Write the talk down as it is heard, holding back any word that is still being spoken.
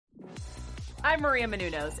I'm Maria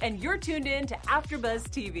Menounos, and you're tuned in to AfterBuzz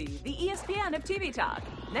TV, the ESPN of TV talk.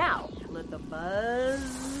 Now, let the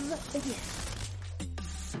buzz begin.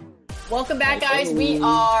 Welcome back, guys. We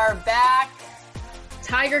are back.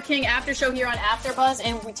 Tiger King After Show here on AfterBuzz,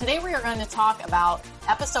 and today we are going to talk about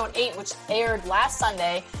episode 8, which aired last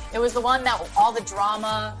Sunday. It was the one that all the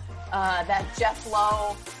drama that Jeff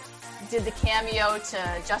Lowe did the cameo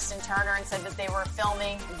to Justin Turner and said that they were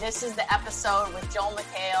filming. This is the episode with Joel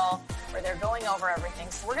McHale where they're going over everything.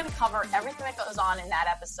 So we're going to cover everything that goes on in that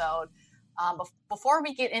episode. Before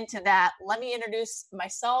we get into that, let me introduce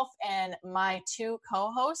myself and my two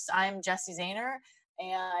co-hosts. I'm Jesse Zahner,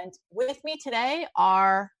 and with me today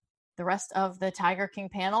are the rest of the Tiger King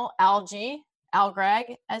panel. Al Gregg,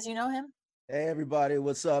 as you know him. Hey everybody,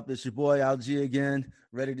 what's up? It's your boy Al G again,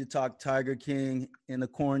 ready to talk Tiger King in the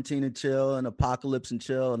quarantine and chill and apocalypse and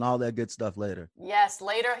chill and all that good stuff later. Yes,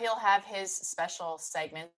 later he'll have his special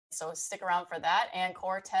segment, so stick around for that. And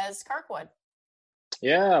Cortez Kirkwood.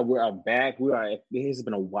 Yeah, we are back. It has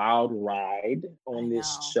been a wild ride on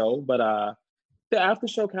this show, but the after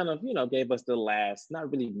show kind of, gave us the last,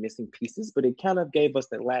 not really missing pieces, but it kind of gave us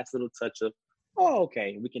that last little touch of, oh,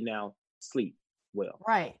 okay, we can now sleep well.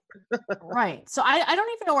 Right. Right. So I don't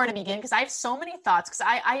even know where to begin because I have so many thoughts because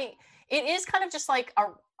it is kind of just like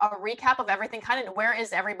a recap of everything, kind of where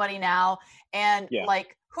is everybody now and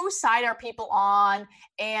like whose side are people on,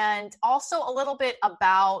 and also a little bit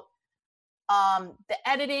about the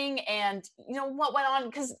editing and what went on,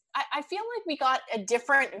 because I feel like we got a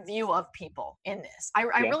different view of people in this. I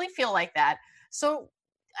really feel like that. So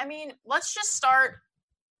I mean, let's just start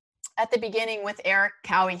at the beginning with Eric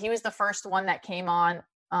Cowie. He was the first one that came on.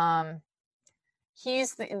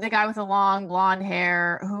 He's the guy with the long blonde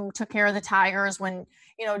hair who took care of the Tigers when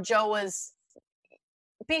Joe was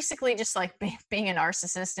basically just like being a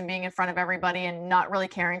narcissist and being in front of everybody and not really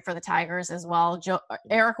caring for the Tigers as well.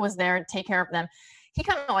 Eric was there to take care of them. He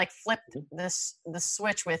kind of like flipped the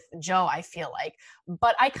switch with Joe, I feel like.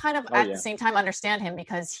 But I kind of the same time understand him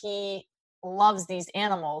because he loves these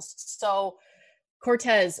animals. So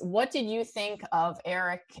Cortez, what did you think of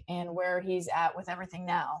Eric and where he's at with everything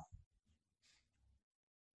now?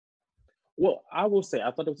 Well, I will say,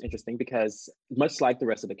 I thought it was interesting because much like the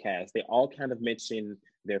rest of the cast, they all kind of mentioned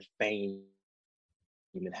their fame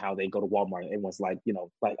and how they go to Walmart. And everyone's like,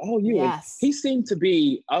 oh, you. Yes. He seemed to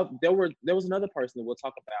be, there was another person that we'll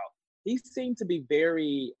talk about. He seemed to be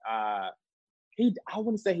very, I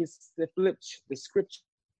wouldn't say the script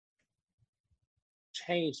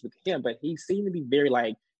changed with him, but he seemed to be very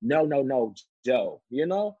like, no, Joe,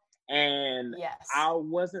 and I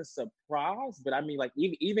wasn't surprised, but I mean, like,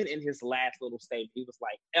 even in his last little statement, he was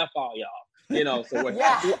like, F all y'all, so what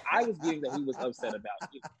I was getting that he was upset about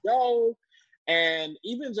Joe, and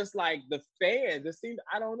even just like the fans, it seemed,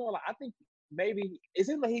 I don't know, like, I think maybe it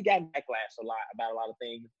seemed like he got backlash about a lot of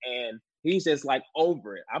things, and he's just like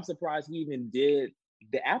over it. I'm surprised he even did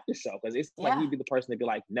the after show, because it's like he'd be the person to be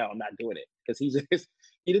like, no, I'm not doing it, because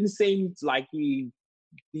he didn't seem like he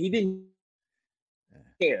didn't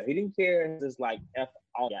care. He didn't care. Just like F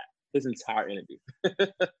all that his entire interview.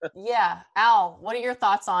 Al, what are your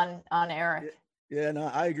thoughts on Eric? Yeah, no,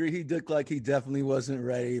 I agree. He looked like he definitely wasn't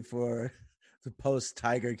ready for the post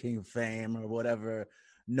Tiger King fame or whatever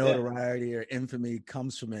notoriety or infamy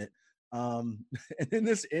comes from it. And in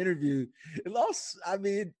this interview,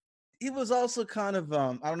 he was also kind of,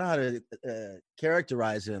 I don't know how to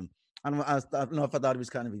characterize him. I don't know if I thought he was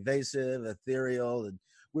kind of evasive, ethereal. And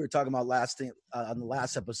we were talking about on the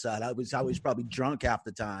last episode, how he was probably drunk half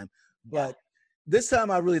the time. But this time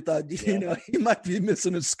I really thought, he might be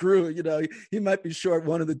missing a screw. He might be short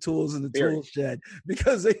one of the tools in the tool shed,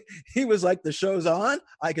 because he was like, the show's on,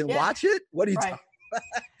 I can watch it. What are you talking about?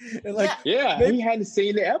 And he hadn't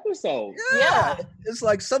seen the episode. It's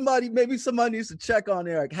like maybe somebody needs to check on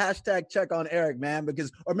Eric. # check on Eric, man,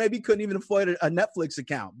 or maybe he couldn't even afford a Netflix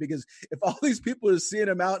account, because if all these people are seeing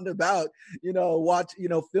him out and about,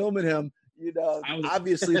 filming him,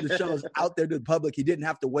 obviously the show is out there to the public. He didn't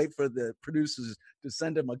have to wait for the producers to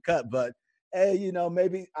send him a cut, but hey,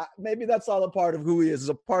 maybe that's all a part of who he is.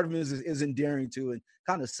 A part of him is endearing to and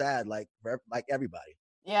kind of sad, like everybody.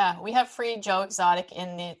 Yeah, we have Free Joe Exotic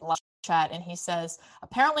in the live chat, and he says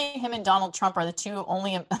apparently him and Donald Trump are the two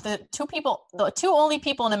only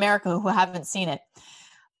people in America who haven't seen it.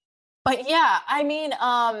 But yeah, I mean,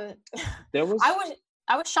 I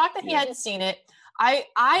was shocked that he hadn't seen it.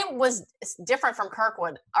 I was different from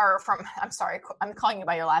Kirkwood, I'm sorry, I'm calling you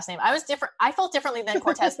by your last name. I was different. I felt differently than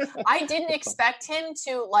Cortez. I didn't expect him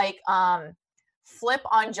to flip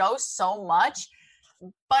on Joe so much.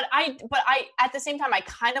 But I at the same time, I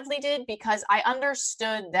kind of did, because I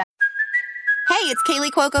understood that. Hey, it's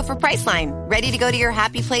Kaylee Cuoco for Priceline. Ready to go to your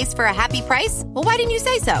happy place for a happy price? Well, why didn't you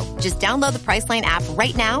say so? Just download the Priceline app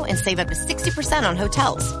right now and save up to 60% on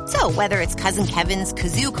hotels. So whether it's Cousin Kevin's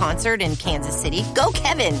Kazoo Concert in Kansas City, go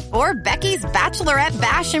Kevin, or Becky's Bachelorette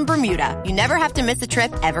Bash in Bermuda, you never have to miss a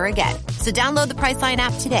trip ever again. So download the Priceline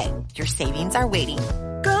app today. Your savings are waiting.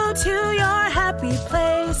 Go to your happy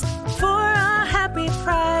place for a happy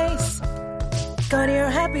price. Go to your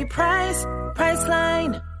happy price,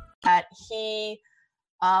 Priceline. That he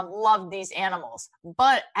loved these animals.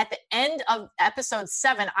 But at the end of episode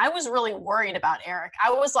 7, I was really worried about Eric.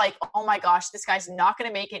 I was like, oh my gosh, this guy's not going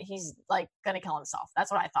to make it. He's like going to kill himself.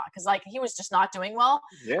 That's what I thought. Because like he was just not doing well.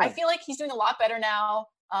 Yeah. I feel like he's doing a lot better now.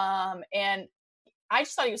 And I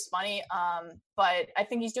just thought he was funny. But I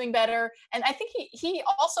think he's doing better. And I think he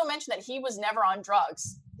also mentioned that he was never on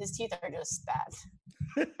drugs. His teeth are just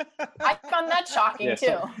bad. I found that shocking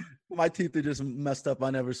too. My teeth are just messed up.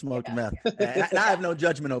 I never smoked meth. And I have no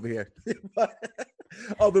judgment over here.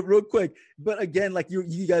 but real quick. But again, like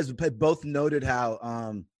you guys both noted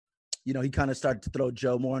how, he kind of started to throw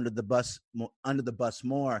Joe more under the bus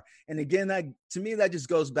more. And again, that to me, that just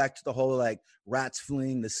goes back to the whole like rats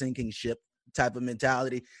fleeing the sinking ship type of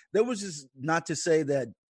mentality. There was just not to say that,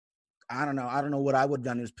 I don't know what I would have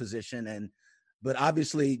done in his position. But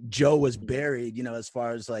obviously Joe was buried, as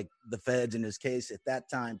far as like the feds in his case at that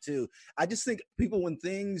time too. I just think people, when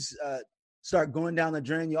things start going down the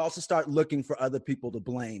drain, you also start looking for other people to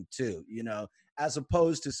blame too, as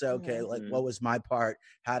opposed to say, okay, like what was my part?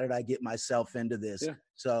 How did I get myself into this? Yeah.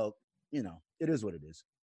 So, it is what it is.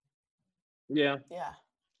 Yeah. Yeah.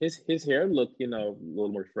 His hair looked, a little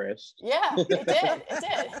more fresh. Yeah, it did.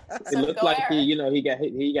 It looked like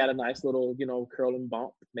he got a nice little, curl and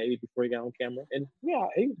bump maybe before he got on camera. And yeah,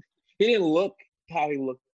 he didn't look how he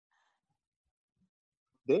looked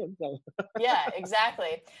good. Yeah,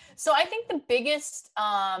 exactly. So I think the biggest,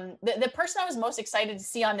 the person I was most excited to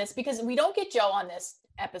see on this, because we don't get Joe on this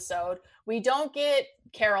episode, we don't get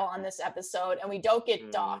Carol on this episode, and we don't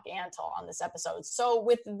get Doc Antle on this episode. So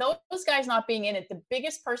with those guys not being in it, the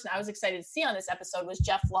biggest person I was excited to see on this episode was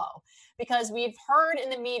Jeff Lowe, because we've heard in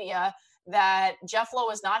the media that Jeff Lowe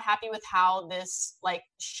was not happy with how this like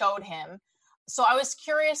showed him. So I was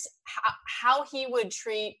curious how he would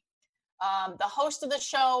treat the host of the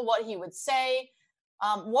show, what he would say.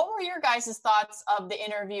 What were your guys' thoughts of the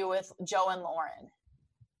interview with Joe and Lauren?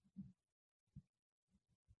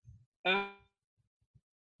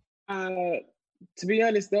 To be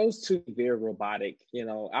honest, those two are very robotic.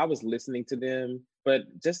 I was listening to them, but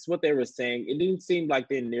just what they were saying, it didn't seem like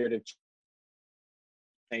their narrative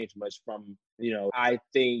changed much from, I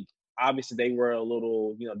think obviously they were a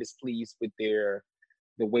little, displeased with the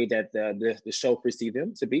way that the show perceived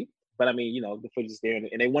them to be. But I mean, the footage is there, and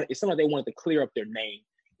it's something they wanted to clear up their name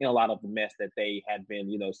in a lot of the mess that they had been,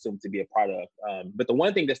 assumed to be a part of. But the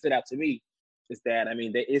one thing that stood out to me is that, I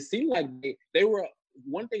mean, it seemed like they were,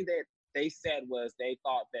 one thing that they said was they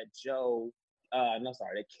thought that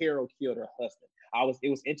that Carol killed her husband. It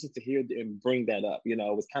was interesting to hear them bring that up. It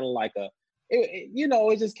was kind of like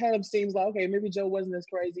it just kind of seems like, okay, maybe Joe wasn't as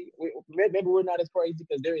crazy. Maybe we're not as crazy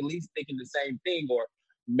because they're at least thinking the same thing, or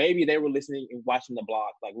maybe they were listening and watching the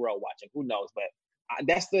blog like we're all watching. Who knows? But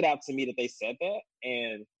that stood out to me that they said that,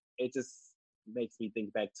 and it just makes me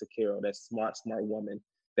think back to Carol, that smart woman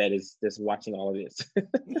that is just watching all of this.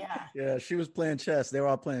 Yeah, she was playing chess. They were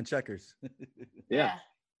all playing checkers. Yeah.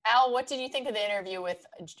 Al, what did you think of the interview with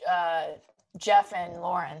Jeff and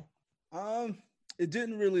Lauren? It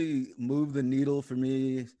didn't really move the needle for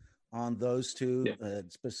me on those two,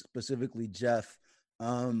 specifically Jeff.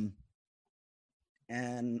 And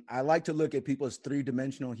I like to look at people as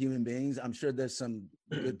three-dimensional human beings. I'm sure there's some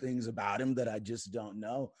good things about him that I just don't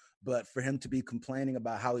know. But for him to be complaining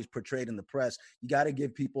about how he's portrayed in the press, you got to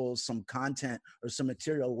give people some content or some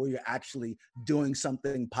material where you're actually doing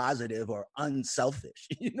something positive or unselfish.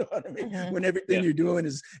 You know what I mean? Mm-hmm. When everything you're doing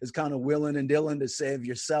is kind of willing and dealing to save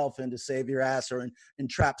yourself and to save your ass or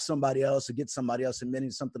entrap somebody else or get somebody else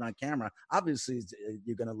admitting something on camera, obviously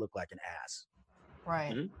you're going to look like an ass.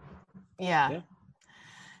 Right. Mm-hmm. Yeah.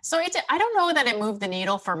 So I don't know that it moved the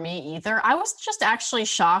needle for me either. I was just actually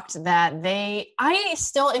shocked that I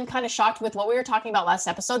still am kind of shocked with what we were talking about last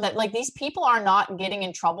episode, that like these people are not getting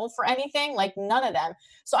in trouble for anything, like none of them.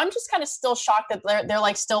 So I'm just kind of still shocked that they're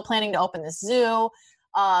like still planning to open this zoo.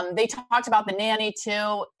 They talked about the nanny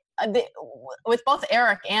too, with both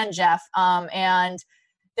Eric and Jeff. And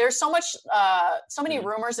there's so many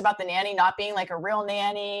rumors about the nanny not being like a real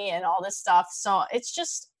nanny and all this stuff. So it's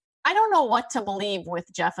just, I don't know what to believe with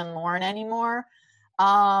Jeff and Lauren anymore.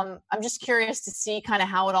 I'm just curious to see kind of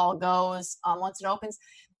how it all goes once it opens.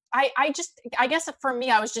 I guess for me,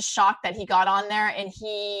 I was just shocked that he got on there and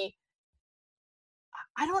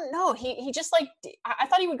I don't know. He just like, I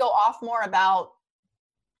thought he would go off more about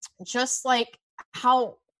just like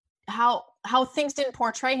how things didn't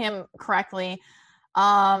portray him correctly.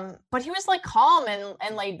 But he was like calm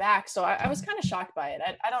and laid back. So I was kind of shocked by it.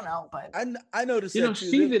 I don't know, but I noticed that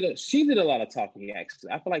too. She did a lot of talking,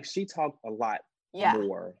 actually. I feel like she talked a lot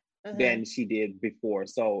more than she did before.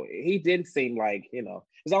 So he did seem like,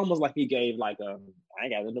 it's almost like he gave like I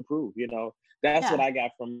ain't got nothing to prove, That's what I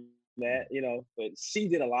got from that, but she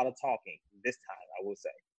did a lot of talking this time, I will say.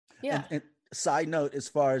 Yeah. And side note, as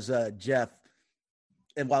far as Jeff,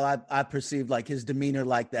 and while I perceived like his demeanor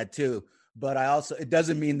like that too, but it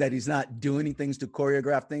doesn't mean that he's not doing things to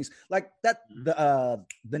choreograph things like that. The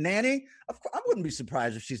nanny, I wouldn't be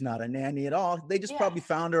surprised if she's not a nanny at all. They just probably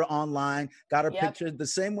found her online, got her picture the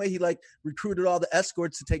same way he like recruited all the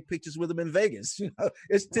escorts to take pictures with him in Vegas.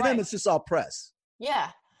 It's to them, it's just all press. Yeah.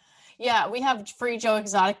 Yeah. We have Free Joe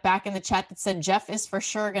Exotic back in the chat that said Jeff is for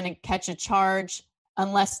sure going to catch a charge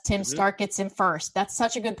unless Tim Stark gets him first. That's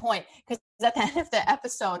such a good point. Because at the end of the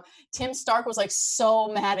episode, Tim Stark was like so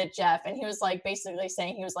mad at Jeff. And he was like basically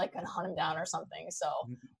saying he was like going to hunt him down or something. So,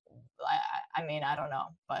 I mean, I don't know.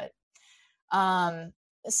 But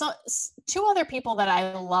so two other people that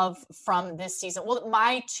I love from this season. Well,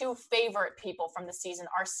 my two favorite people from the season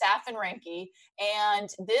are Saf and Rinky. And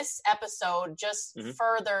this episode just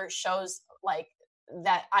further shows like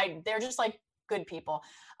that they're just like good people.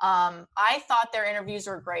 I thought their interviews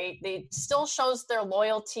were great. They still shows their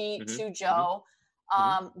loyalty to Joe.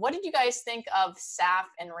 What did you guys think of Saf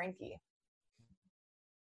and Rinky?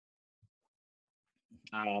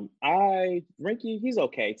 Rinky, he's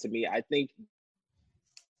okay to me. I think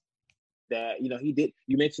that,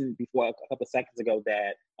 you mentioned before a couple of seconds ago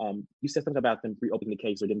that you said something about them reopening the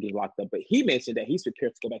case or them getting locked up, but he mentioned that he's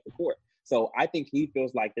prepared to go back to court. So I think he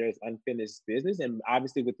feels like there's unfinished business. And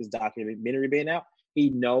obviously with this documentary being out, he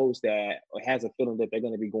knows that or has a feeling that they're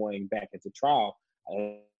going to be going back into trial.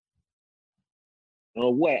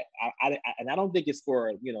 What? And I don't think it's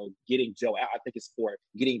for, getting Joe out. I think it's for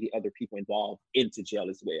getting the other people involved into jail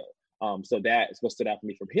as well. So that is what stood out for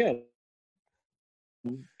me from him.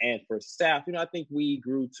 And for Saf, I think we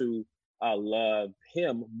grew to love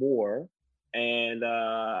him more. And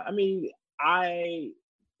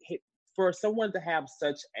for someone to have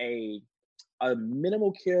such a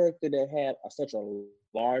minimal character that had such a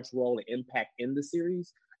large role and impact in the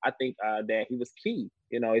series, I think that he was key.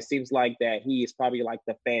 It seems like that he is probably like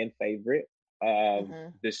the fan favorite of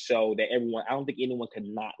the show that I don't think anyone could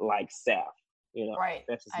not like Saf. Right.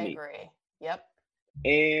 That's just I me. agree. Yep.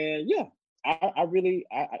 And yeah,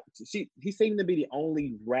 he seemed to be the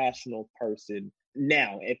only rational person.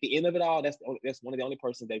 Now, at the end of it all, that's one of the only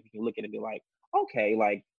persons that you can look at and be like, okay,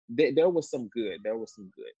 like there was some good.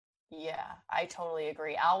 Yeah, I totally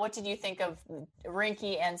agree. Al, what did you think of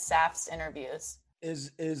Rinky and Saf's interviews?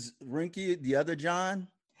 Is Rinky the other John?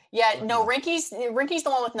 Yeah, no, Rinky's the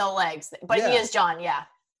one with no legs, but he is John.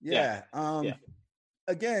 Yeah.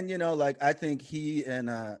 Again, like I think he and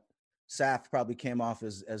Saf probably came off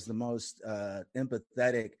as the most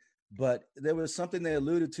empathetic, but there was something they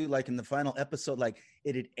alluded to, like in the final episode, like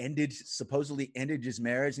it had supposedly ended his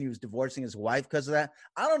marriage and he was divorcing his wife because of that.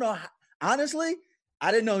 I don't know. Honestly,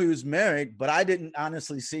 I didn't know he was married, but I didn't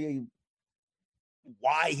honestly see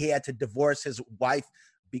why he had to divorce his wife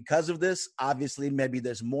because of this. Obviously, maybe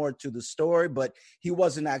there's more to the story, but he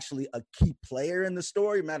wasn't actually a key player in the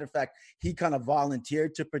story. Matter of fact, he kind of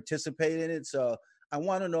volunteered to participate in it. So I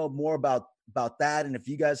want to know more about that, and if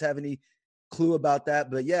you guys have any clue about that.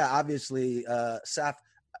 But yeah, obviously, Saf,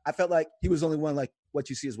 I felt like he was only one, like what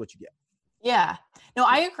you see is what you get. Yeah. No,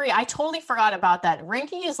 I agree. I totally forgot about that.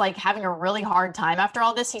 Rinky is like having a really hard time after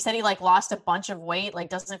all this. He said he like lost a bunch of weight, like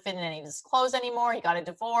doesn't fit in any of his clothes anymore. He got a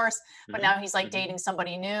divorce, but now he's like dating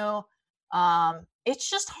somebody new. It's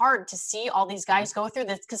just hard to see all these guys go through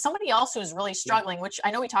this, because somebody else who's really struggling, which I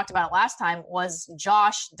know we talked about it last time, was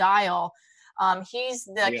Josh Dial. He's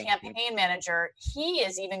the campaign manager. He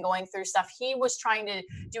is even going through stuff. He was trying to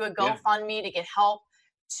do a GoFundMe to get help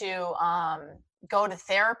to go to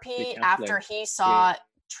therapy after he saw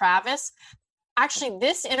Travis. Actually,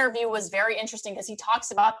 this interview was very interesting because he talks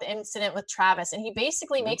about the incident with Travis, and he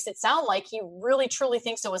basically makes it sound like he really truly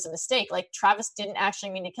thinks it was a mistake. Like Travis didn't actually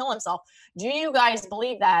mean to kill himself. Do you guys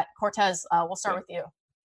believe that? Cortez, we'll start with you.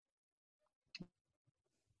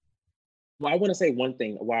 Well, I want to say one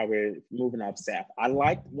thing while we're moving off Saf. I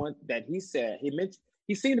liked one that he said.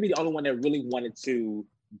 He seemed to be the only one that really wanted to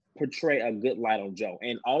portray a good light on Joe.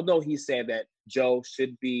 And although he said that Joe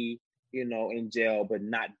should be in jail, but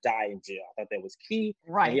not die in jail. I thought that was key.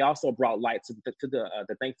 Right. And he also brought light to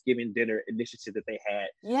the Thanksgiving dinner initiative that they had.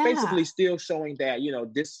 Yeah. Basically, still showing that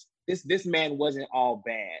this man wasn't all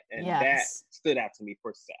bad, and that stood out to me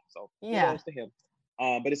first half. So kudos to him.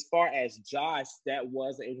 But as far as Josh, that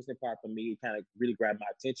was an interesting part for me. It kind of really grabbed my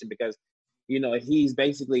attention because, he's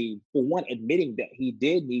basically, for one, admitting that he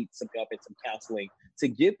did need some help and some counseling to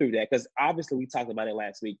get through that. Because obviously we talked about it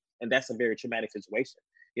last week, and that's a very traumatic situation,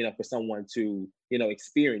 for someone to,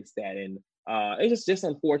 experience that. And it's just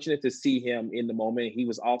unfortunate to see him in the moment. He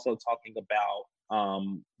was also talking about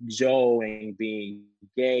Joe and being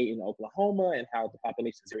gay in Oklahoma and how the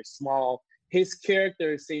population is very small. His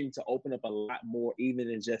character seemed to open up a lot more, even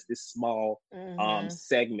in just this small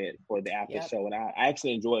segment for the after show. And I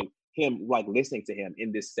actually enjoyed him, listening to him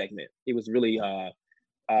in this segment. It was really, I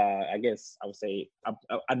guess I would say,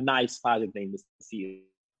 a nice, positive thing to see.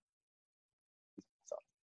 So.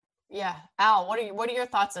 Yeah, Al, what are your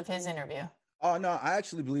thoughts of his interview? Oh no, I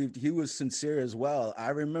actually believed he was sincere as well. I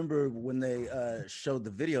remember when they showed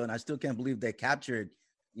the video, and I still can't believe they captured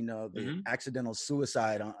the accidental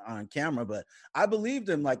suicide on camera, but I believed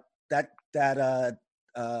him that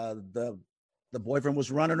the boyfriend was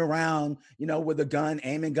running around, with a gun,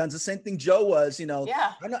 aiming guns, the same thing Joe was,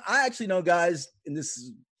 Yeah. I actually know guys, and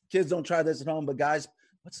kids don't try this at home, but guys,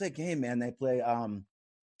 what's that game, man? They play,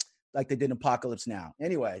 like they did in Apocalypse Now.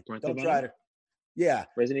 Anyway, don't try it. Yeah.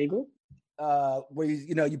 Resident Evil? Where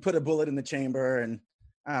you put a bullet in the chamber and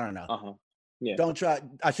I don't know. Uh-huh. Yeah. Don't try.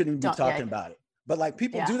 I shouldn't even be talking about it. But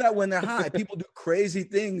people do that when they're high. People do crazy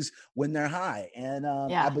things when they're high. And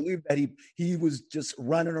I believe that he was just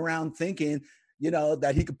running around thinking,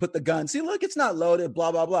 that he could put the gun. See, look, it's not loaded,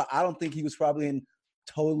 blah, blah, blah. I don't think he was probably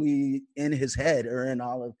totally in his head or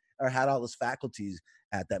had all his faculties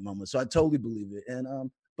at that moment. So I totally believe it. And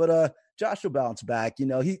but Josh will bounce back.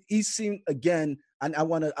 He seemed, again, I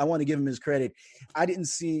want to give him his credit. I didn't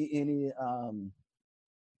see any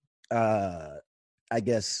I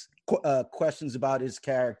guess questions about his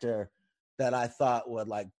character that I thought would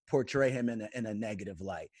portray him in a negative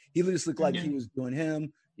light. He just looked like he was doing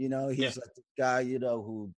him. He's like the guy,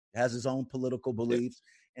 who has his own political beliefs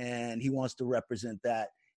and he wants to represent that.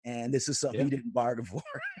 And this is something he didn't bargain for.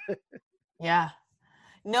 Yeah.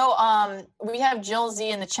 No, we have Jill Z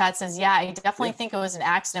in the chat says, I definitely think it was an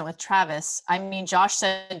accident with Travis. I mean, Josh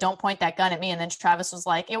said, don't point that gun at me. And then Travis was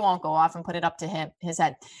like, it won't go off, and put it up to his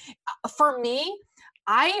head. For me,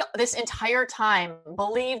 I, this entire time,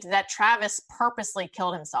 believed that Travis purposely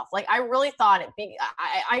killed himself. I really thought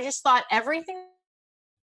I just thought everything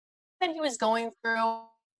that he was going through,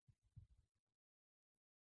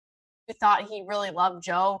 I thought he really loved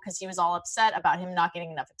Joe because he was all upset about him not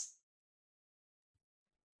getting enough attention.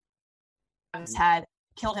 Had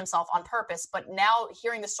killed himself on purpose. But now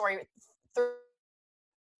hearing the story through,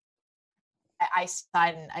 I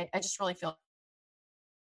side, and I just really feel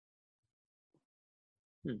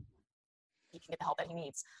he can get the help that he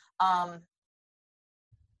needs.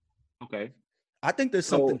 Okay. I think there's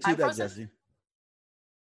something to that, Jesse.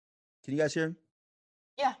 Can you guys hear him?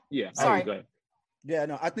 Yeah. Yeah. Sorry. Go ahead. Yeah,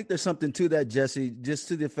 no, I think there's something to that, Jesse, just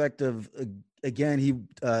to the effect of, again,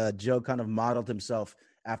 Joe kind of modeled himself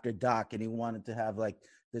after Doc, and he wanted to have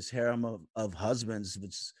this harem of husbands,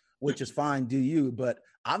 which is fine, do you, but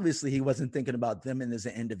obviously he wasn't thinking about them as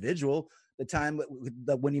an individual. The time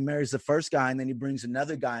that when he marries the first guy and then he brings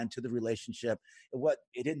another guy into the relationship,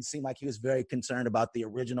 it didn't seem like he was very concerned about the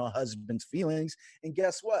original husband's feelings. And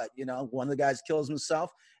guess what? One of the guys kills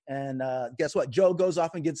himself, and guess what? Joe goes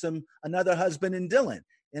off and gets him another husband in Dylan.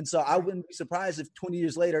 And so I wouldn't be surprised if 20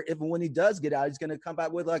 years later, even when he does get out, he's going to come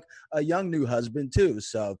back with a young new husband too.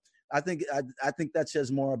 So I think that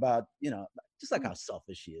says more about, just how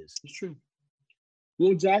selfish he is. It's true.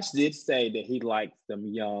 Well, Josh did say that he likes them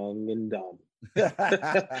young and dumb.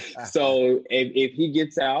 So if he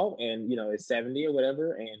gets out and, is 70 or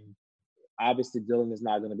whatever, and obviously Dylan is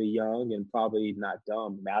not going to be young and probably not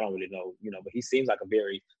dumb. I don't really know, but he seems like a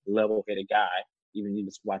very level-headed guy, even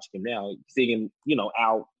just watching him now, seeing him,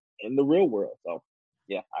 out in the real world. So,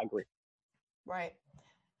 yeah, I agree. Right.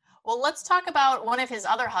 Well, let's talk about one of his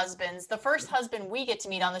other husbands. The first husband we get to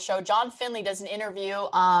meet on the show, John Finlay, does an interview,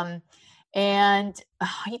 and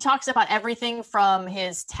he talks about everything from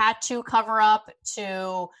his tattoo cover-up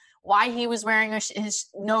to why he was wearing his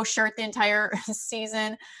no shirt the entire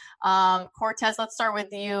season. Cortez, let's start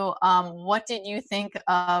with you. What did you think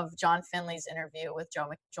of John Finlay's interview with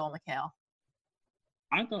Joel McHale?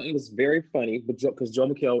 I thought it was very funny, because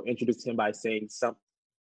Joel McHale introduced him by saying something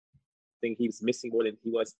he was missing more than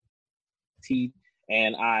he was teeth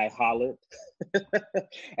and I hollered.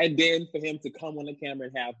 And then for him to come on the camera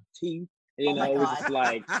and have teeth, you know, it was just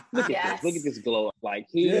like, look at this glow up. Like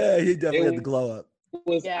he definitely had the glow up.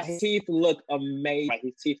 His teeth look amazing. Like,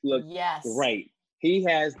 his teeth look great. He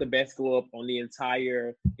has the best glow up on the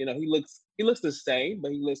entire, you know, he looks the same,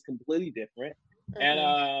 but he looks completely different. Mm-hmm.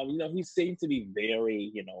 And, you know, he seemed to be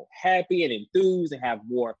very, you know, happy and enthused and have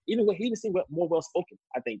more, even when he even seemed more well-spoken,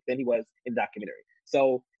 I think, than he was in the documentary.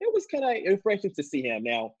 So it was kind of refreshing to see him.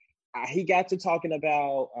 Now, he got to talking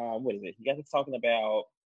about, He got to talking about,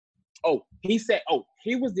 he said,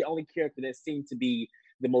 he was the only character that seemed to be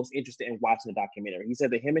the most interested in watching the documentary. He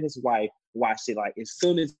said that him and his wife watched it like as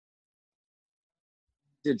soon as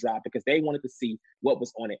it dropped because they wanted to see what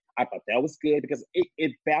was on it. I thought that was good because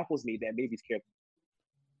it baffles me that maybe these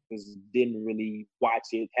characters didn't really watch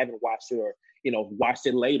it, haven't watched it, or, you know, watched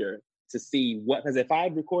it later to see what, because if I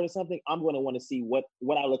recorded something, I'm going to want to see what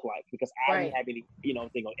I look like because I didn't have any, you know,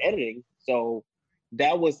 thing on editing. So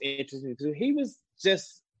that was interesting too. He was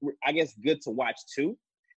just, I guess, good to watch too.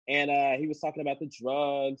 And he was talking about the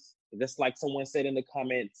drugs. Just like someone said in the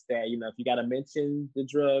comments that, you know, if you got to mention the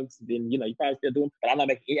drugs, then, you know, you probably still do them. But I'm not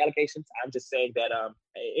making any allegations. I'm just saying that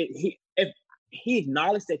he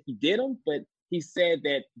acknowledged that he did them, but he said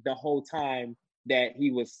that the whole time that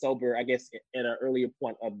he was sober, I guess, at an earlier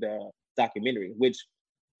point of the documentary, which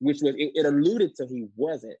was, it alluded to he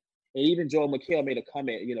wasn't. And even Joel McHale made a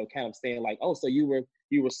comment, you know, kind of saying like, oh, so you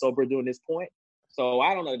were sober during this point. So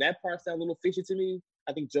I don't know. That part sounded a little fishy to me.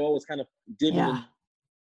 I think Joel was kind of digging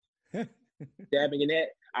and dabbing in that.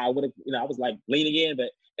 I would have, you know, I was like leaning in, but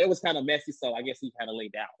it was kind of messy. So I guess he kind of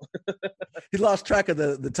leaned out. He lost track of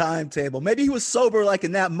the timetable. Maybe he was sober like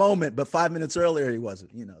in that moment, but 5 minutes earlier he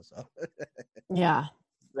wasn't, you know, so. Yeah.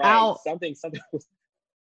 Right. Something was.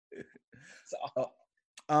 So.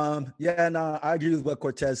 And I agree with what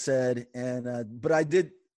Cortez said. And, but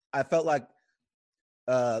I felt like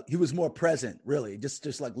he was more present, really,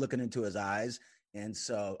 just like looking into his eyes. And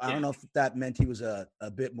so I don't know if that meant he was a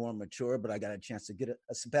bit more mature, but I got a chance to get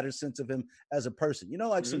a better sense of him as a person, you know,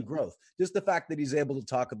 like some growth. Just the fact that he's able to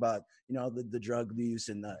talk about, you know, the drug use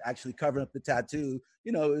and actually covering up the tattoo,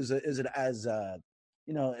 you know, is a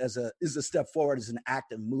step forward, as an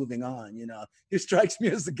act of moving on. You know, he strikes me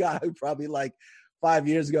as the guy who probably like 5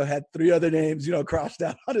 years ago had 3 other names, you know, crossed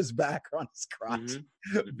out on his back or on his crotch.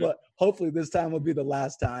 But hopefully this time will be the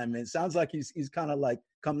last time. And it sounds like he's kind of like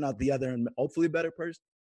coming out the other and hopefully a better person.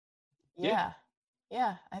 Yeah,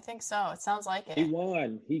 I think so. It sounds like it. He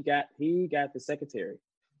won. He got the secretary.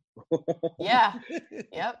 Yeah.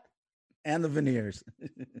 Yep. And the veneers.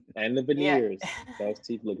 Yeah. Those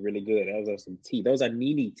teeth look really good. Those are some teeth. Those are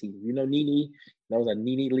Nene teeth. You know Nene? Those are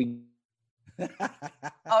Nene Lee.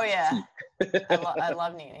 Oh yeah. I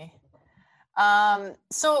love Nene.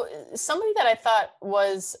 So somebody that I thought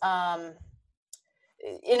was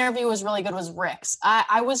interview was really good was Rick's.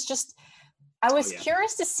 I was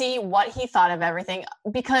curious to see what he thought of everything,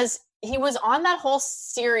 because he was on that whole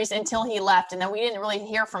series until he left, and then we didn't really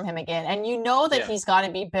hear from him again. And you know that he's got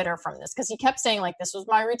to be bitter from this, because he kept saying like, this was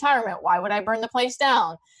my retirement. Why would I burn the place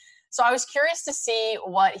down? So I was curious to see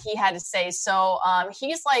what he had to say. So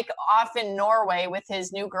he's like off in Norway with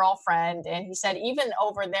his new girlfriend. And he said even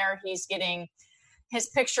over there, he's getting his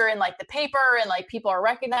picture in like the paper and like people are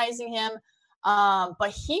recognizing him.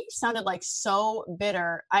 But he sounded like so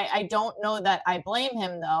bitter. I don't know that I blame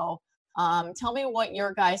him though. Tell me what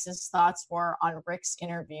your guys' thoughts were on Rick's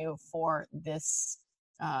interview for this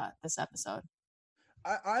episode.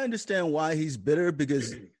 I understand why he's bitter,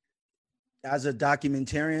 because as a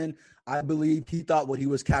documentarian, I believe he thought what he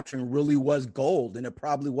was capturing really was gold, and it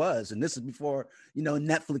probably was. And this is before, you know,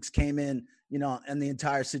 Netflix came in, you know, and the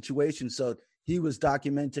entire situation. So he was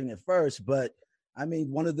documenting it first. But I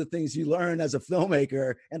mean, one of the things you learn as a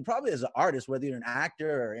filmmaker, and probably as an artist, whether you're an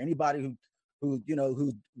actor or anybody who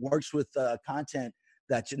works with content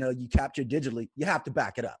that, you know, you capture digitally, you have to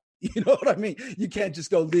back it up. You know what I mean? You can't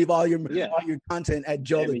just go leave all your content at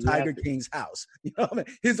Joe the Tiger King's house. You know what I mean?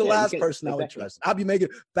 He's the last person I would trust. I'll be making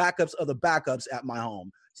backups of the backups at my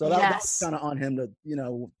home. So that was kind of on him to, you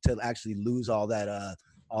know, to actually lose all the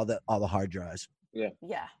hard drives. Yeah.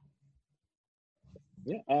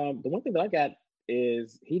 The one thing that I got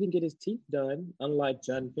is he didn't get his teeth done, unlike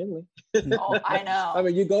John Finlay. Oh, I know. I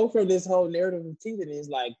mean, you go from this whole narrative of teeth, and it's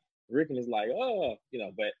like Rick, and it's like, oh, you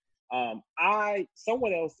know, but.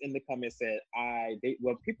 Someone else in the comments said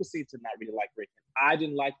people seem to not really like Rick. I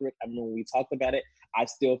didn't like Rick. I mean, when we talked about it, I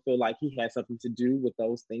still feel like he had something to do with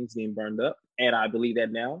those things being burned up. And I believe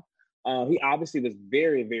that now. He obviously was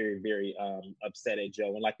very, very, very upset at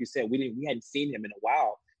Joe. And like you said, we hadn't seen him in a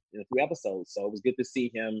while in a few episodes. So it was good to see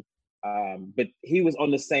him But he was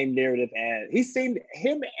on the same narrative as him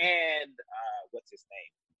and what's his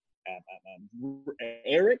name?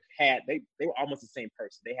 Eric they were almost the same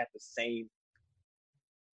person. They had the same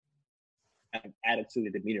attitude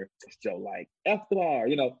and demeanor as Joe, like F the bar,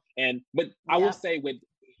 but I will say with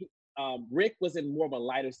Rick was in more of a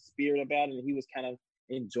lighter spirit about it, and he was kind of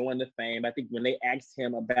enjoying the fame. I think when they asked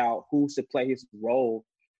him about who should play his role,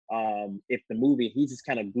 if the movie, he just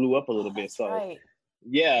kind of blew up a little bit. So right.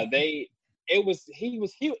 Yeah, he was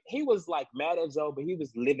like mad at Joe, but he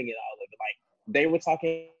was living it all of it. Like they were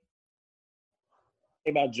talking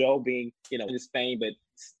about Joe being, in his fame, but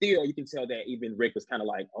still you can tell that even Rick was kind of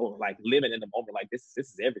like, living in the moment, like this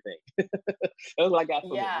is everything. That was what I got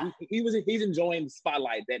from him. He's enjoying the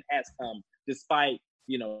spotlight that has come despite,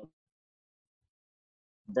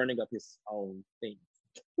 burning up his own thing.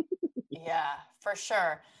 Yeah, for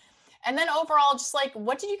sure. And then overall, just like,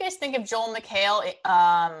 what did you guys think of Joel McHale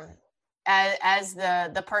as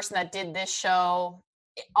the person that did this show,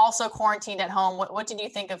 also quarantined at home? What did you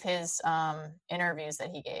think of his interviews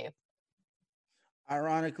that he gave?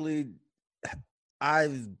 Ironically, I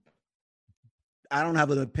don't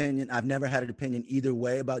have an opinion. I've never had an opinion either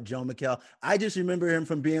way about Joel McHale. I just remember him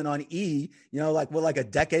from being on E, like a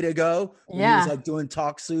decade ago. When he was like doing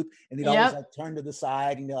Talk Soup, and he'd always like turn to the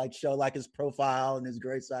side and like show like his profile and his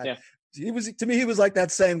great side. Yeah. He was like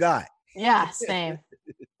that same guy. Yeah, same.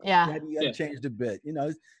 Yeah. He hadn't changed a bit.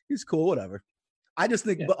 He's cool, whatever. I just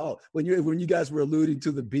think, when you guys were alluding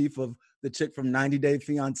to the beef of the chick from 90 Day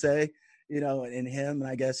Fiancé, and him, and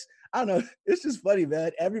I guess, I don't know, it's just funny,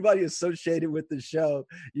 man. Everybody associated with the show,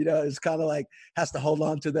 is kind of like has to hold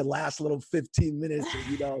on to their last little 15 minutes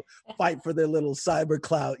and, fight for their little cyber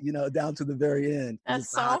clout, down to the very end. That's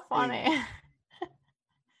so funny.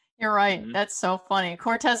 You're right. Mm-hmm. That's so funny.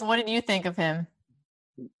 Cortez, what did you think of him?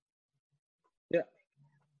 Yeah,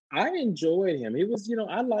 I enjoyed him. It was,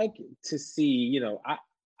 I like to see,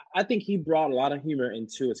 I think he brought a lot of humor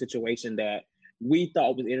into a situation that we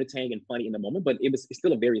thought was entertaining and funny in the moment, but it's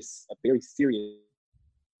still a very serious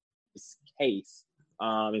case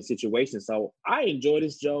and situation. So I enjoyed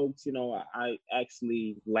his jokes. I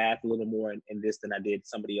actually laughed a little more in this than I did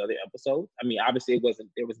some of the other episodes. I mean, obviously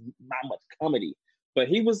there was not much comedy, but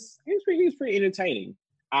he was pretty entertaining.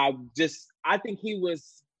 I think he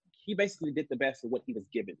basically did the best of what he was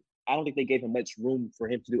given. I don't think they gave him much room for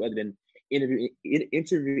him to do other than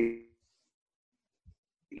interview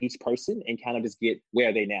each person and kind of just get where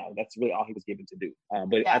are they now. That's really all he was given to do.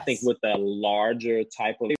 But yes. I think with a larger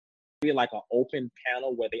type of, maybe like an open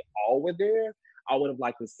panel where they all were there, I would have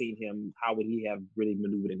liked to see him. How would he have really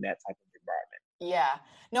maneuvered in that type of environment? Yeah,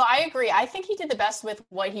 no, I agree. I think he did the best with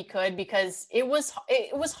what he could, because it was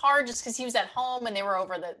hard just because he was at home and they were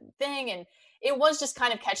over the thing, and it was just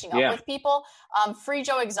kind of catching up with people. Free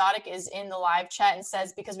Joe Exotic is in the live chat and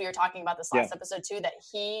says, because we were talking about this last episode too, that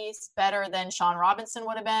he's better than Sean Robinson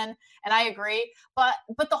would have been. And I agree. But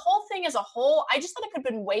the whole thing as a whole, I just thought it could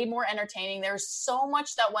have been way more entertaining. There's so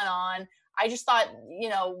much that went on. I just thought,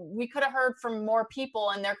 we could have heard from more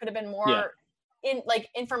people, and there could have been more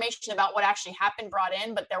information about what actually happened brought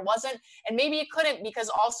in, but there wasn't. And maybe it couldn't, because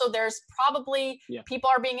also there's probably people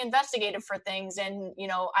are being investigated for things, and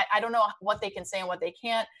I don't know what they can say and what they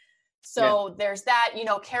can't. So there's that.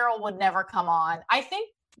 Carol would never come on. I think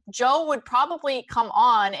Joe would probably come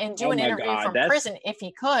on and do an interview from prison if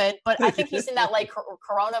he could, but I think he's in that like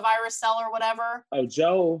coronavirus cell or whatever. Oh,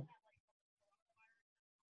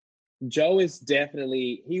 Joe is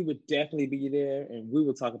he would definitely be there, and we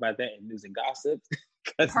will talk about that in News and Gossip.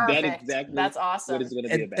 Perfect. That's awesome. What it's going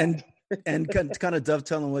to be about. And kind of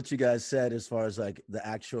dovetailing what you guys said as far as like the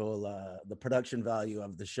actual the production value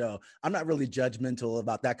of the show. I'm not really judgmental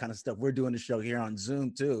about that kind of stuff. We're doing the show here on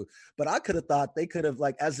Zoom too, but I could have thought they could have,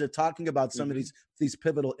 like, as they're talking about some of these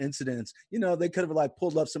pivotal incidents, they could have like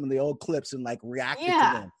pulled up some of the old clips and like reacted to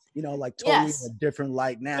them. Like totally in a different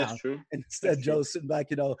light now. That's true. And instead, Joe's sitting back,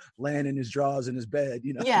 laying in his drawers in his bed,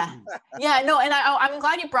 Yeah. Yeah. No. And I'm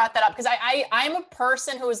glad you brought that up, because I'm a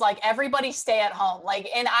person who is like, everybody stay at home. Like,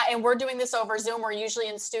 and we're doing this over Zoom. We're usually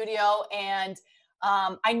in studio, and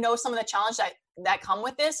I know some of the challenges that come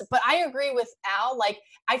with this, but I agree with Al. Like,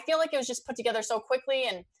 I feel like it was just put together so quickly,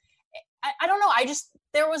 and I don't know.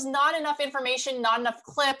 There was not enough information, not enough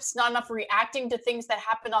clips, not enough reacting to things that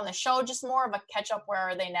happened on the show, just more of a catch up. Where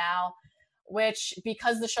are they now? Which,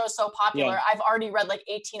 because the show's so popular, I've already read like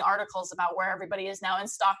 18 articles about where everybody is now and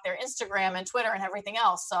stalked their Instagram and Twitter and everything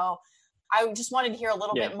else. So I just wanted to hear a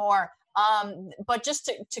little bit more. But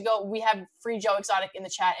just to go, we have Free Joe Exotic in the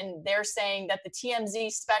chat, and they're saying that the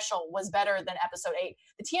TMZ special was better than episode 8.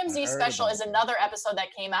 The TMZ special is another episode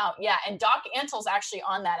that came out. Yeah. And Doc Antle's actually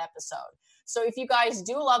on that episode. So if you guys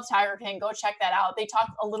do love Tiger King, go check that out. They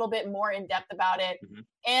talk a little bit more in depth about it. Mm-hmm.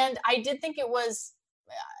 And I did think it was,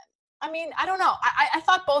 I mean, I don't know. I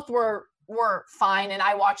thought both were fine. And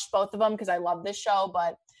I watched both of them because I love this show,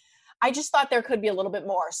 but I just thought there could be a little bit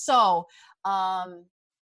more. So,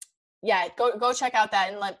 yeah, go check out that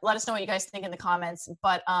and let us know what you guys think in the comments.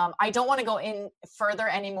 But I don't want to go in further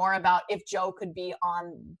anymore about if Joe could be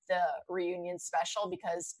on the reunion special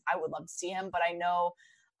because I would love to see him. But I know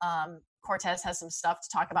Cortez has some stuff to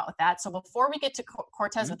talk about with that. So before we get to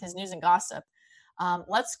Cortez with his news and gossip,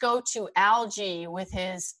 let's go to Al G with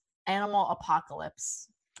his animal apocalypse.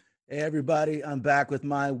 Hey, everybody. I'm back with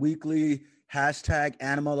my weekly hashtag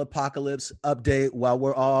animal apocalypse update while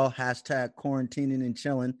we're all hashtag quarantining and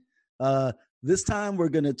chilling. This time we're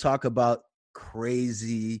going to talk about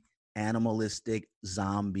crazy animalistic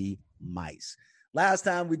zombie mice. Last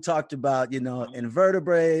time we talked about,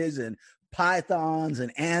 invertebrates and pythons and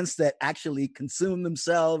ants that actually consume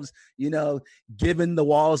themselves, given the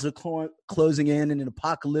walls are closing in an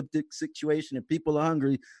apocalyptic situation and people are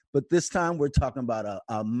hungry. But this time we're talking about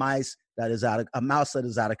a mouse that is out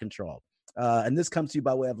of control. And this comes to you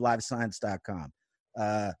by way of livescience.com.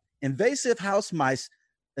 An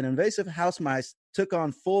invasive house mice took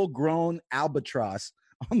on full-grown albatross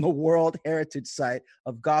on the World Heritage Site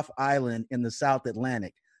of Gough Island in the South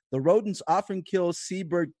Atlantic. The rodents often kill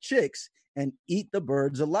seabird chicks and eat the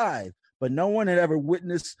birds alive, but no one had ever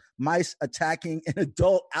witnessed mice attacking an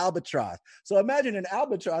adult albatross. So imagine an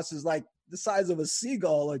albatross is like the size of a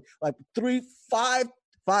seagull, like five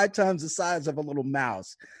times the size of a little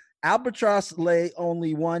mouse. Albatross lay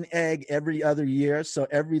only one egg every other year, so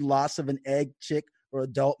every loss of an egg, chick, or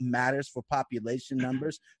adult matters for population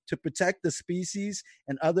numbers. To protect the species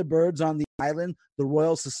and other birds on the island, the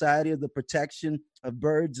Royal Society of the Protection of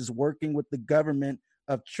Birds is working with the government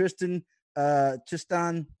of Tristan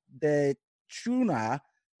de Chuna,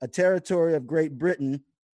 a territory of Great Britain,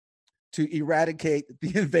 to eradicate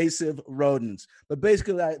the invasive rodents. But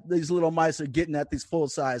basically, these little mice are getting at these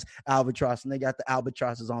full-size albatross, and they got the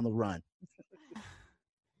albatrosses on the run.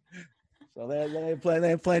 So they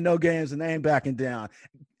ain't playing no games, and they ain't backing down.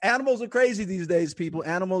 Animals are crazy these days, people.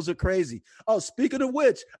 Animals are crazy. Oh, speaking of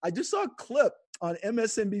which, I just saw a clip on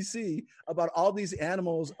MSNBC about all these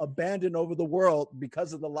animals abandoned over the world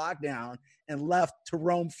because of the lockdown and left to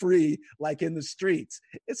roam free, like in the streets.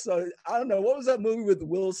 It's I don't know. What was that movie with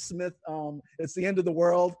Will Smith? It's the End of the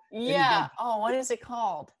World. Yeah. What is it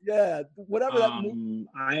called? Yeah. Whatever that movie.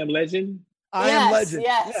 I Am Legend. I Am Legend.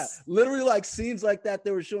 Yes. Yeah. Literally like scenes like that.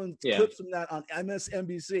 They were showing clips from that on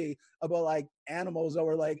MSNBC about like animals that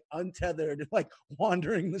were like untethered, like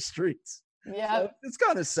wandering the streets. Yeah. So it's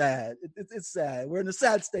kind of sad. It's sad. We're in a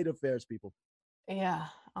sad state of affairs, people. Yeah.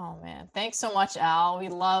 Oh man. Thanks so much, Al. We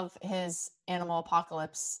love his animal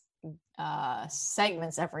apocalypse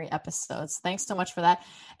segments every episode. So thanks so much for that.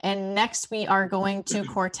 And next we are going to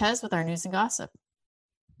Cortez with our news and gossip.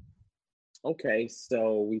 Okay.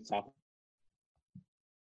 So we talked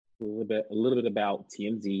a little bit about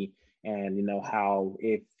TMZ and how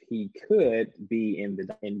if he could be in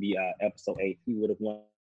the episode 8, he would have wanted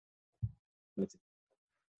to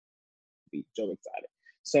be Joe Exotic.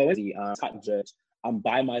 So as the top judge, I'm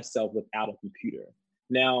by myself without a computer.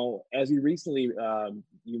 Now, as we recently,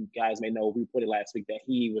 you guys may know, we reported last week that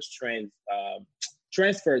he was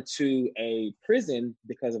transferred to a prison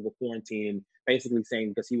because of the quarantine, basically saying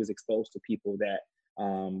because he was exposed to people that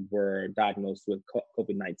were diagnosed with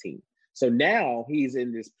COVID-19. So now he's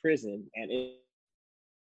in this prison, and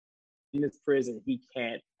in this prison, he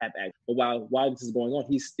can't have access. But while this is going on,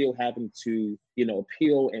 he's still having to,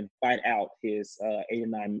 appeal and fight out his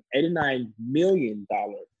 $89 million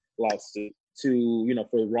lawsuit to,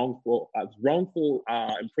 for wrongful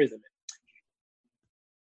imprisonment.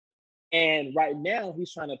 And right now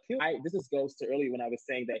he's trying to appeal. This goes to earlier when I was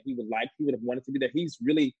saying that he would have wanted to do that.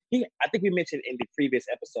 I think we mentioned in the previous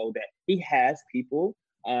episode that he has people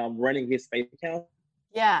running his fake account.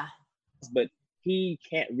 Yeah. But he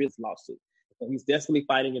can't risk lawsuit. So he's desperately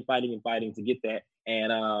fighting to get that.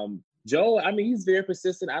 And Joe, I mean, he's very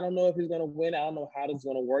persistent. I don't know if he's going to win. I don't know how this is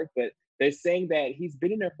going to work, but they're saying that he's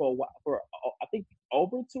been in there for a while, for I think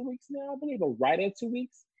over 2 weeks now, I believe, or right at 2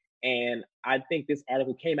 weeks. And I think this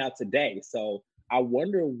article came out today. So I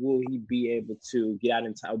wonder, will he be able to get out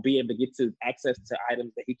in time, be able to get to access to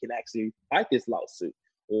items that he can actually fight this lawsuit?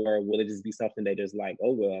 Or will it just be something that is like,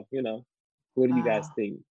 oh, well, what do you guys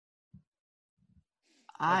think?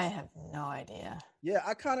 I have no idea. Yeah,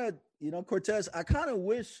 I kind of, Cortez, I kind of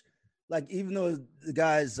wish, like, even though the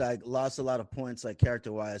guy's like lost a lot of points, like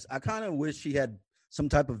character wise, I kind of wish he had some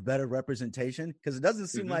type of better representation, because it doesn't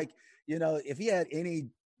seem like, if he had any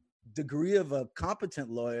degree of a competent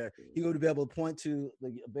lawyer, he would be able to point to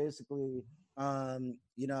basically, how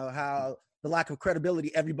the lack of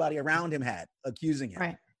credibility everybody around him had accusing him.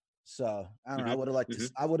 Right. So I don't know. I would have liked to.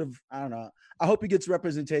 I don't know. I hope he gets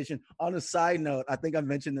representation. On a side note, I think I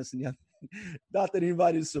mentioned this not that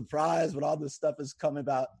anybody's surprised, but all this stuff is coming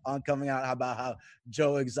out about how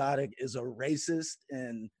Joe Exotic is a racist,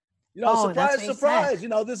 and surprise.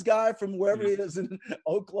 This guy from wherever he is in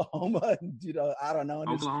Oklahoma, and, I don't know, in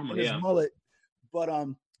his mullet. But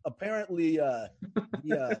apparently,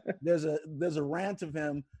 there's a rant of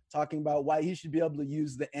him talking about why he should be able to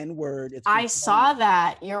use the N-word. I saw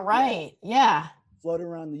that. You're right. Yeah. Floating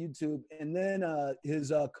around the YouTube. And then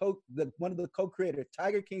his one of the co-creators,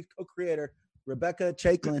 Tiger King's co-creator, Rebecca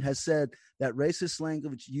Chaiklin, has said that racist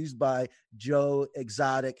language used by Joe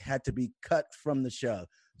Exotic had to be cut from the show.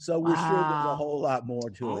 So we're sure there's a whole lot more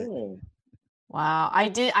to it. Wow. I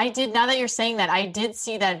did. Now that you're saying that, I did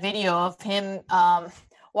see that video of him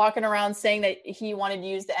walking around saying that he wanted to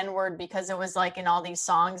use the N-word because it was like in all these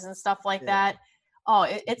songs and stuff like that. Oh,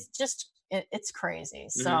 it's crazy.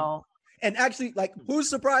 So, and actually, like, who's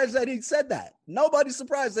surprised that he said that? Nobody's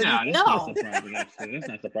surprised that It's not surprising, actually. It's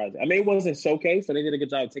not surprising. I mean, it wasn't showcased, so they did a good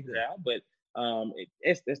job of taking it out, but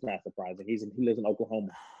it's not surprising. He lives in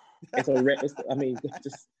Oklahoma. That's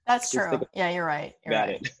true. Yeah, you're right. You're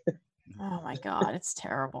right. Oh my God, it's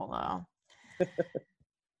terrible though.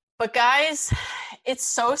 But guys, it's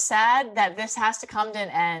so sad that this has to come to an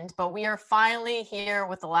end, but we are finally here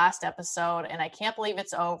with the last episode, and I can't believe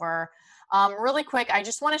it's over. Really quick, I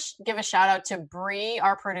just want to give a shout out to Bree,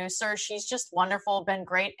 our producer. She's just wonderful, been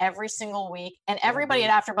great every single week, and everybody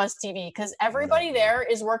at AfterBuzz TV, because everybody there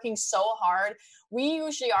is working so hard. We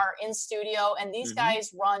usually are in studio, and these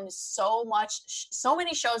guys run so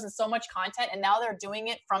many shows and so much content, and now they're doing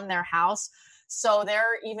it from their house. So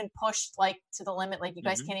they're even pushed like to the limit, like you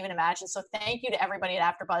guys can't even imagine. So thank you to everybody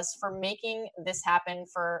at AfterBuzz for making this happen,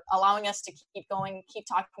 for allowing us to keep going, keep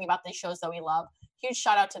talking about these shows that we love. Huge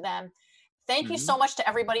shout out to them. Thank you so much to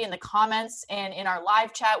everybody in the comments and in our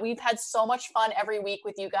live chat. We've had so much fun every week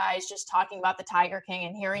with you guys, just talking about the Tiger King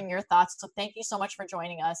and hearing your thoughts. So thank you so much for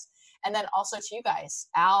joining us. And then also to you guys,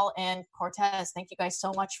 Al and Cortez, thank you guys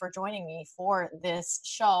so much for joining me for this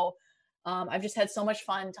show. I've just had so much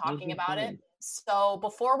fun talking about it. So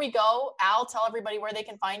before we go, Al, tell everybody where they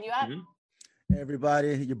can find you at. Hey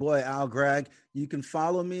everybody, your boy Al Gregg. You can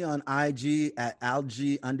follow me on IG at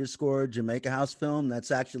ALG_Jamaica House Film.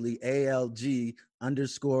 That's actually ALG_Jamaica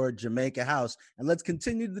House. And let's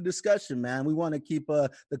continue the discussion, man. We want to keep the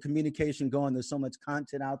communication going. There's so much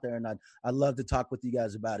content out there, and I'd love to talk with you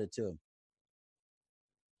guys about it too.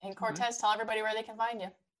 And Cortez, tell everybody where they can find you.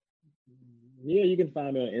 Yeah, you can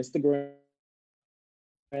find me on Instagram.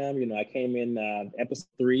 I came in episode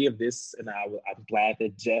 3 of this, and I'm glad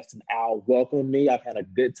that Jess and Al welcomed me. I've had a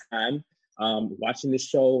good time watching this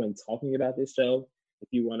show and talking about this show. If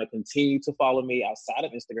you want to continue to follow me outside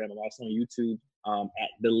of Instagram, I'm also on YouTube at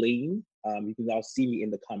The Lean. You can also see me in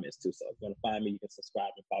the comments too. So if you want to find me, you can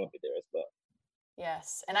subscribe and follow me there as well.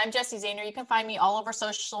 Yes. And I'm Jessie Zahner. You can find me all over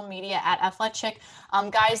social media at FletChick.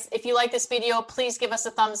 Guys, if you like this video, please give us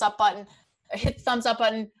a thumbs up button. Hit the thumbs up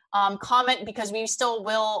button, comment, because we still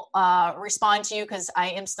will respond to you, because I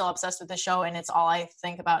am still obsessed with the show and it's all I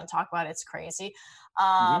think about and talk about. It's crazy.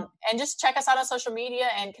 And just check us out on social media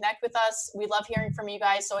and connect with us. We love hearing from you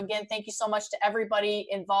guys. So again, thank you so much to everybody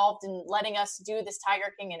involved in letting us do this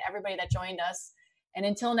Tiger King and everybody that joined us. And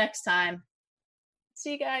until next time,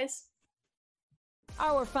 see you guys.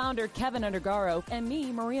 Our founder, Kevin Undergaro, and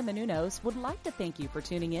me, Maria Menounos, would like to thank you for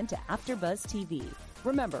tuning in to AfterBuzz TV.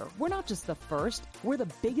 Remember, we're not just the first, we're the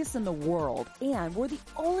biggest in the world, and we're the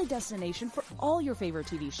only destination for all your favorite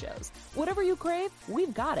TV shows. Whatever you crave,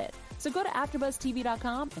 we've got it. So go to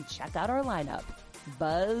AfterBuzzTV.com and check out our lineup.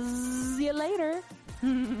 Buzz you later.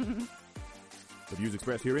 The views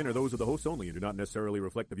expressed herein are those of the hosts only and do not necessarily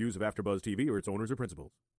reflect the views of AfterBuzz TV or its owners or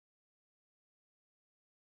principals.